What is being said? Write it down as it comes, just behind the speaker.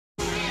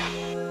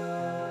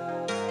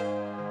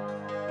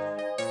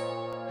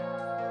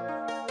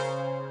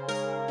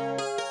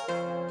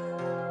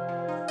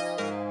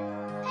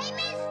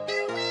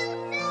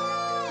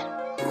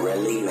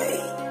Elite made.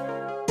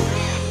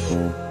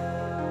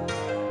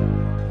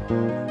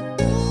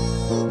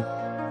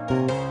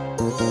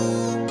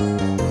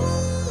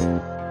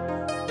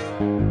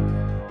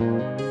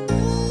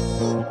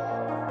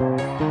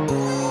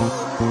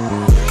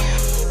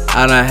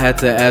 I done had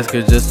to ask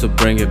her just to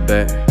bring it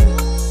back.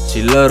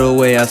 She love the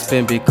way I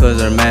spin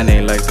because her man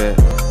ain't like that.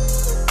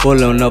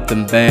 Pulling up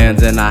them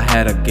bands and I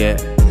had a get.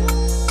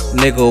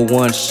 Nigga,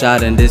 one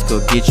shot and this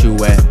gon' get you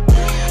wet.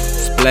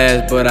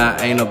 Splash, but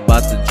I ain't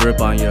about to drip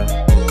on ya.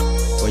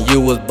 When you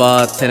was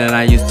bartending,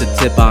 I used to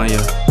tip on ya.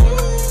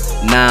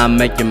 Now I'm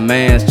making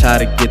mans try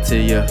to get to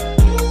ya.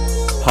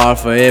 Hard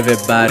for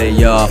everybody,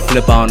 y'all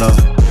flip on her.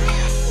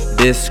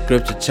 This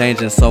scripture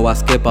changing, so I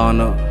skip on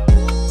her.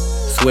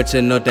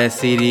 Switching up that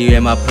CD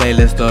in my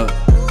playlist up.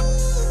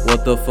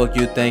 What the fuck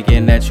you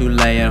thinking that you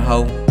layin',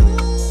 ho?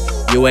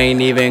 You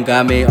ain't even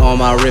got me on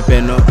my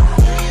rippin' up.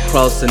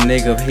 Cross a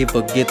nigga if he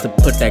forget to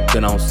put that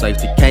gun on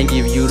safety. Can't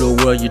give you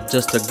the world, you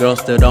just a girl,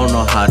 still don't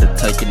know how to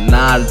take it.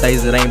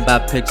 Nowadays it ain't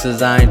about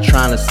pictures, I ain't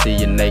tryna see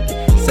you naked.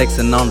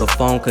 Sexing on the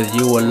phone cause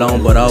you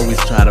alone, but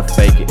always try to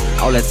fake it.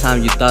 All that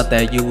time you thought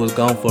that you was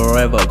gone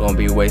forever, gon'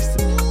 be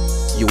wasted.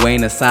 You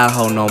ain't a side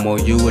hoe no more,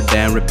 you a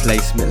damn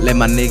replacement. Let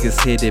my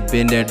niggas hit it,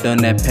 been there,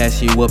 done that,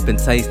 pass you up and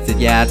taste it.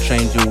 Yeah, I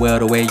trained you well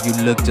the way you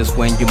look just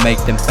when you make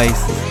them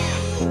faces.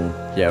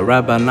 Yeah,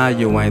 right by now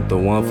you ain't the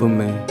one for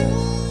me.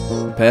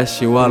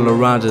 Pass you all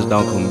around, just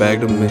don't come back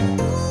to me.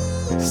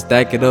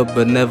 Stack it up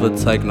but never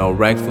take no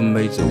rack for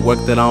me. Just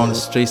worked it on the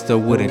streets that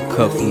wouldn't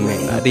cut for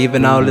me. Not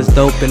even all this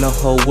dope in the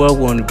whole world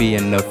wouldn't be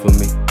enough for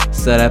me.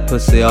 Sell that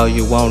pussy all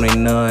you want, ain't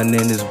none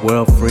in this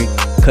world free.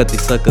 Cut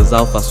these suckers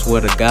off, I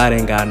swear to God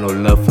ain't got no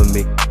love for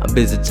me. I'm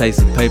busy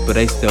chasing paper,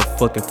 they still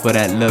fucking for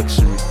that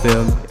luxury,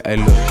 feel me? Hey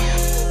look.